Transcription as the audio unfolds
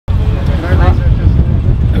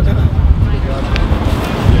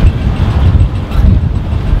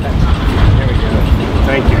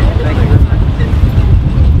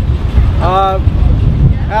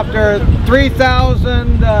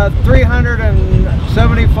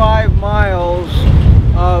3,375 miles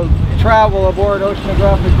of travel aboard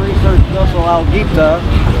Oceanographic Research Vessel Algeta.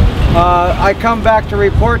 I come back to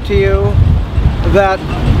report to you that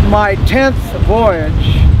my 10th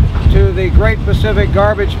voyage to the Great Pacific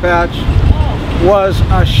Garbage Patch was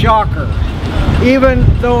a shocker. Even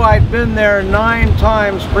though I'd been there 9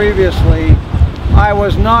 times previously, I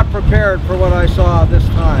was not prepared for what I saw this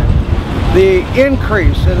time. The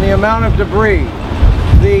increase in the amount of debris,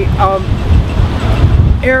 the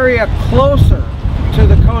area closer to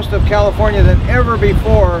the coast of California than ever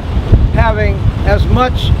before, having as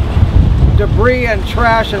much debris and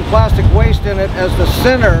trash and plastic waste in it as the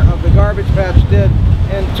center of the garbage patch did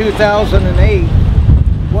in 2008,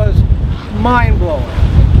 was mind-blowing.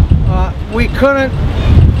 We couldn't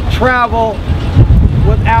travel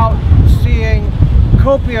without seeing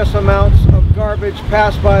copious amounts of garbage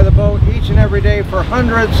pass by the boat each and every day for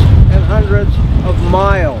hundreds and hundreds of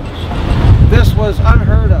miles. This was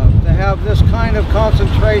unheard of, to have this kind of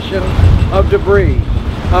concentration of debris.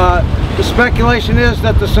 The speculation is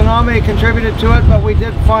that the tsunami contributed to it, but we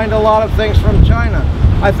did find a lot of things from China.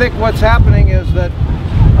 I think what's happening is that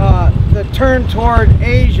the turn toward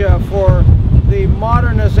Asia for the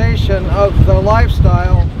modernization of the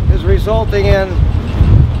lifestyle is resulting in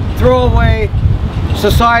throwaway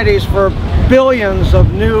societies for billions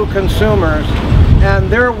of new consumers, and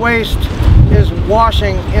their waste is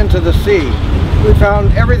washing into the sea. We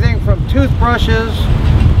found everything from toothbrushes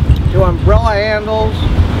to umbrella handles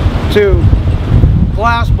to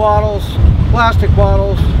glass bottles, plastic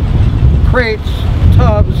bottles, crates,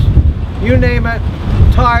 tubs, you name it,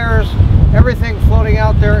 tires, everything floating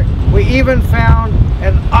out there. We even found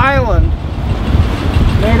an island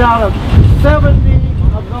made out of 70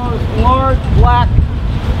 of those large black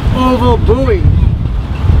oval buoys.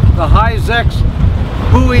 The Hyzex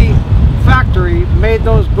buoy factory made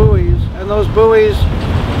those buoys, and those buoys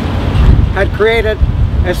had created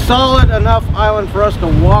a solid enough island for us to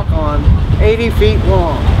walk on, 80 feet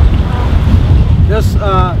long. This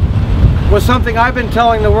was something I've been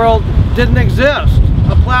telling the world didn't exist,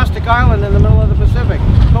 a plastic island in the middle of the Pacific,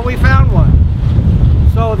 but we found one.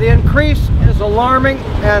 So the increase is alarming,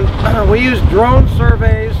 and we use drone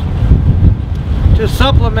surveys to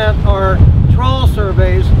supplement our trawl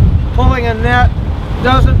surveys. Pulling a net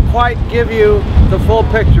doesn't quite give you the full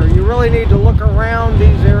picture. You really need to look around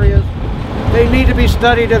these areas. They need to be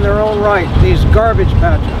studied in their own right, these garbage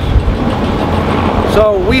patches.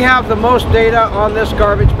 So we have the most data on this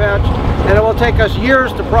garbage patch, and it will take us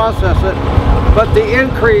years to process it, but the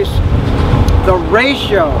increase, the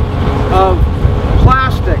ratio of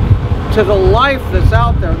plastic to the life that's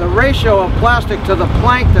out there, the ratio of plastic to the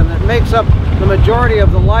plankton that makes up the majority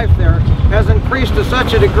of the life there, has increased to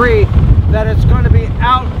such a degree that it's going to be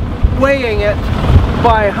outweighing it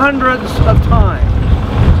by hundreds of times.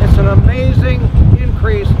 It's an amazing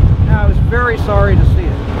increase, and I was very sorry to see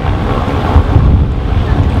it.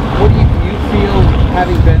 What do you feel,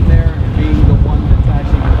 having been there and being the one that's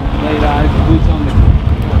actually laid eyes, boots on the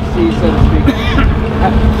sea, so to speak?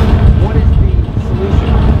 What is the solution?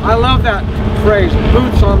 I love that phrase,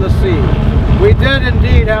 boots on the sea. We did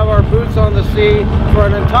indeed have our boots on the sea for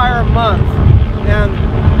an entire month, and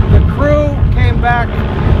the crew came back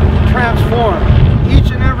transformed.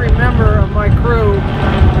 Each and every member of my crew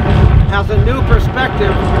has a new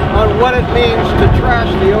perspective on what it means to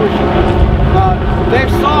trash the ocean. They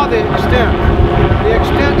saw the extent. The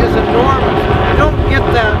extent is enormous. You don't get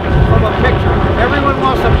that from a picture. Everyone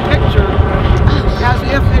wants a picture as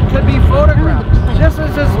if it could be photographed. This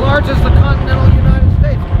is as large as the continental United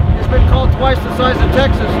States. It's been called twice the size of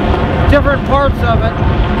Texas. Different parts of it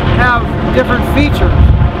have different features,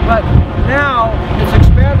 but now it's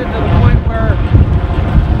expanded to the point where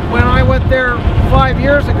when I went there 5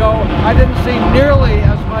 years ago, I didn't see nearly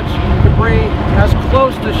as much debris as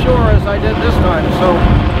close to shore as I did this time. So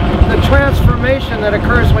the transformation that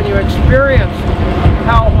occurs when you experience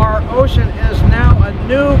how our ocean is now a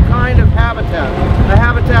new kind of habitat, a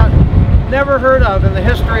habitat never heard of in the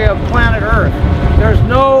history of planet Earth. There's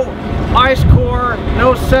no ice core,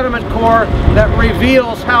 no sediment core that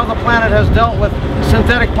reveals how the planet has dealt with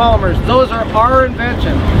synthetic polymers. Those are our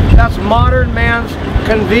invention. That's modern man's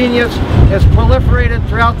convenience. It's proliferated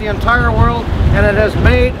throughout the entire world, and it has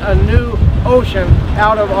made a new ocean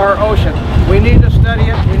out of our ocean. We need to study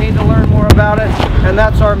it, we need to learn more about it, and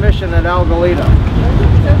that's our mission at Algalita.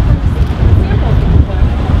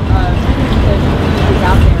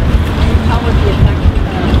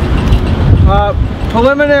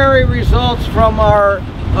 Preliminary results from our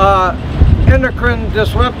endocrine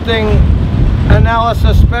disrupting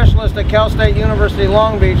analysis specialist at Cal State University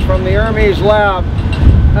Long Beach from the Hermes lab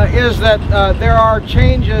is that there are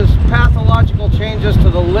changes, pathological changes to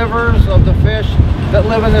the livers of the fish that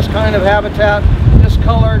live in this kind of habitat,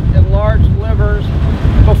 discolored, enlarged livers.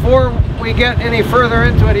 Before we get any further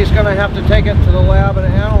into it, he's going to have to take it to the lab and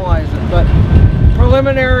analyze it. But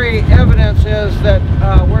preliminary evidence is that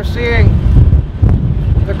we're seeing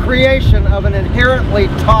the creation of an inherently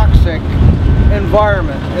toxic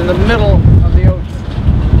environment in the middle of the ocean.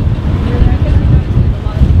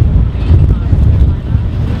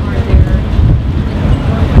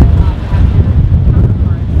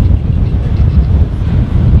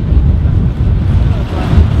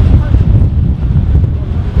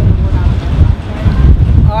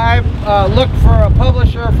 Looked for a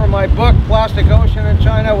publisher for my book, Plastic Ocean in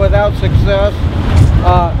China, without success.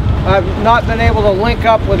 I've not been able to link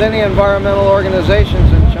up with any environmental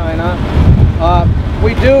organizations in China.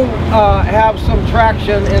 We do have some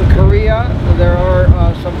traction in Korea. There are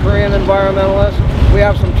some Korean environmentalists. We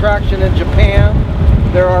have some traction in Japan.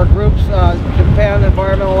 There are groups, Japan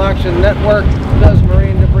Environmental Action Network does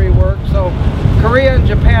marine debris work. So Korea and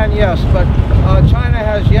Japan, yes, but China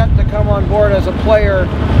has yet to come on board as a player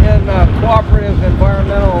in cooperative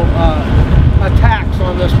environmental attacks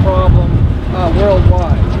on this problem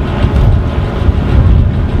worldwide.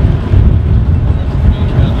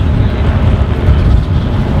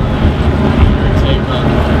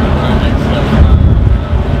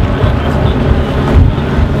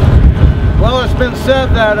 Well, it's been said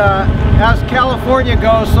that as California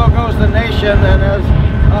goes, so goes the nation, and as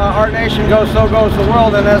our nation goes, so goes the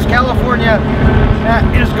world. And as California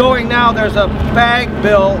is going now, there's a bag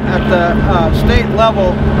bill at the state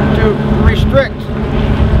level to restrict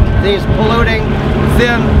these polluting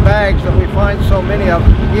thin bags that we find so many of.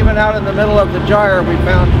 Even out in the middle of the gyre, we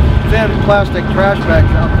found thin plastic trash bags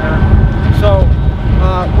out there. So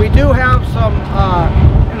we do have some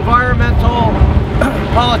environmental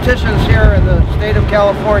politicians here in the state of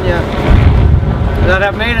California that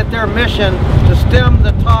have made it their mission to stem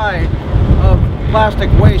the tide of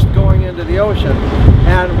plastic waste going into the ocean.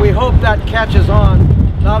 And we hope that catches on,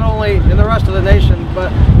 not only in the rest of the nation,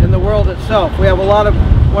 but in the world itself. We have a lot of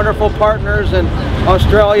wonderful partners in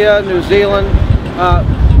Australia, New Zealand,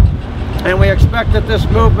 and we expect that this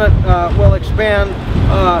movement will expand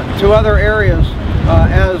to other areas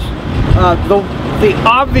as the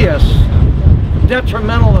obvious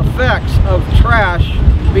detrimental effects of trash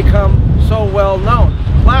become so well known.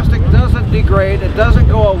 Plastic doesn't degrade, it doesn't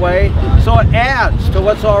go away, so it adds to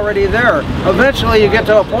what's already there. Eventually you get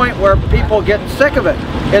to a point where people get sick of it.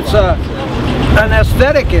 It's an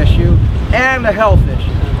aesthetic issue and a health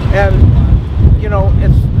issue. And you know,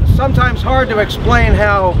 it's sometimes hard to explain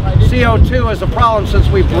how CO2 is a problem since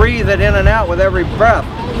we breathe it in and out with every breath.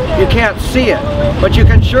 You can't see it, but you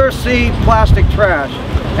can sure see plastic trash.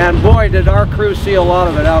 And boy, did our crew see a lot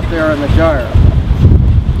of it out there in the gyre.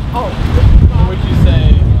 What would you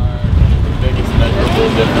say are the biggest measurable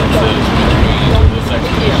differences between this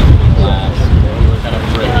expedition and the last? We were kind of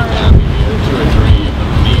breaking down maybe 2 or 3 of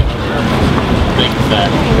the major things that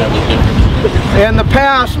were different. In the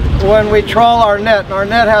past, when we trawl our net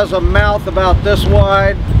has a mouth about this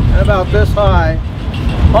wide and about this high,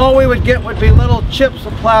 all we would get would be little chips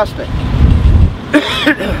of plastic.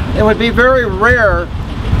 It would be very rare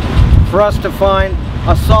for us to find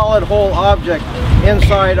a solid whole object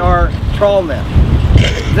inside our trawl net.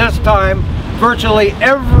 This time, virtually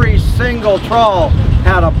every single trawl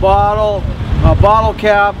had a bottle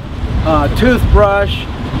cap, a toothbrush.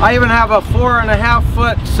 I even have a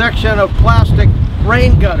 4.5-foot section of plastic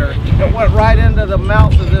rain gutter that went right into the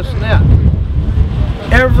mouth of this net.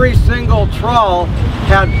 Every single trawl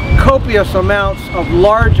had copious amounts of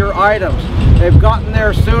larger items. They've gotten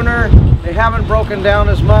there sooner, they haven't broken down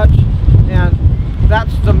as much, and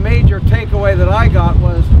that's the major takeaway that I got,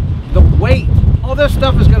 was the weight. All this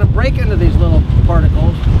stuff is going to break into these little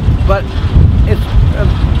particles, but it's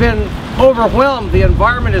been overwhelmed. The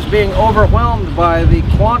environment is being overwhelmed by the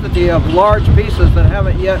quantity of large pieces that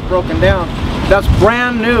haven't yet broken down. That's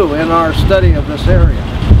brand new in our study of this area.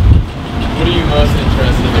 What are you most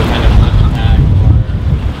interested to kind of unpack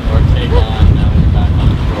or take on now that you're back on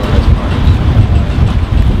shore as far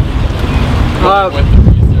as with the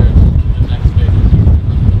research, the next phase?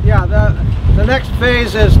 Yeah, the next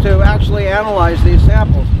phase is to actually analyze these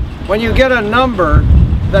samples. When you get a number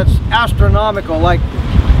that's astronomical, like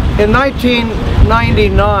in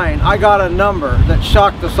 1999, I got a number that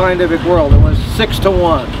shocked the scientific world. It was 6 to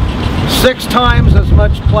 1. 6 times as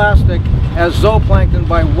much plastic as zooplankton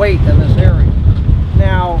by weight in this area.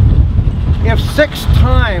 Now, if 6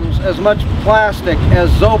 times as much plastic as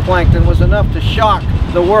zooplankton was enough to shock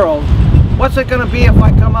the world, what's it going to be if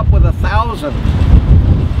I come up with 1,000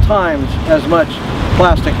 times as much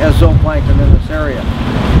plastic as zooplankton in this area?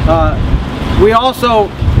 We also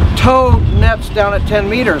towed nets down at 10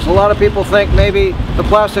 meters. A lot of people think maybe the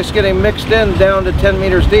plastic's getting mixed in down to 10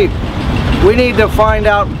 meters deep. We need to find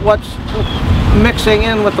out what's mixing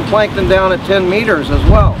in with the plankton down at 10 meters as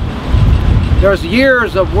well. There's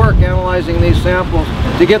years of work analyzing these samples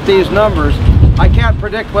to get these numbers. I can't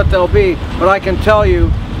predict what they'll be, but I can tell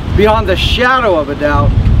you beyond the shadow of a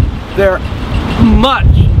doubt, they're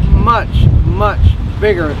much, much, much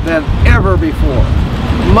bigger than ever before.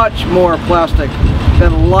 Much more plastic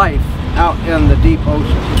than life out in the deep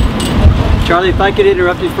ocean. Charlie, if I could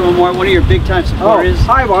interrupt you for one more, one of your big time supporters. Oh,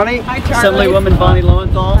 hi Bonnie. Hi Charlie. Assemblywoman Bonnie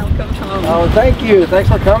Lowenthal. Welcome home. Oh, thank you. Thanks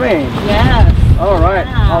for coming. Yes. All right.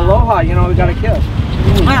 Wow. Aloha. You know, we got a kiss.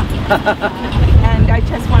 And I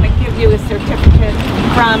just want to give you a certificate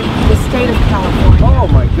from the state of California. Oh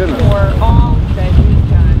my goodness. For all that you've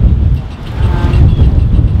done.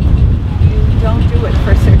 You don't do it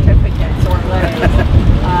for certificates or letters.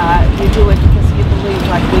 You do it because you believe,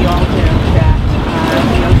 like we all do, that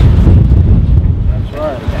the ocean's That's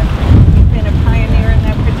right. You've been a pioneer in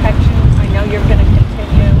that protection. I know you're going to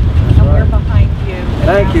continue, and we're behind you.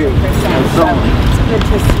 Thank you. 1,000%. So it's good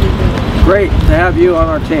to see you. Great to have you on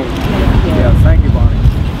our team. Yeah, thank you, Bonnie.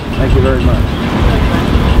 Thank you very much.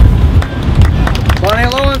 Bonnie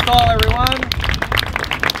Lowenthal, everyone.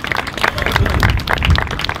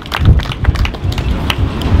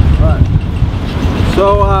 Right.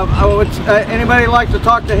 So, anybody like to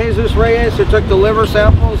talk to Jesus Reyes, who took the liver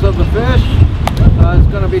samples of the fish? Is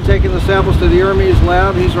going to be taking the samples to the Hermes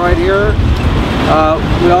lab. He's right here.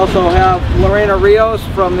 We also have Lorena Rios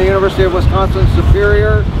from the University of Wisconsin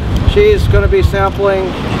Superior. She's going to be sampling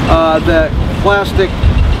the plastic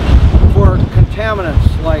for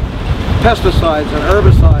contaminants like pesticides and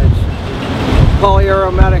herbicides,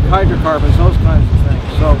 polyaromatic hydrocarbons, those kinds of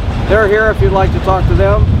things. So they're here if you'd like to talk to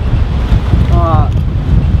them.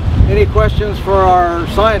 Any questions for our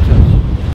scientists?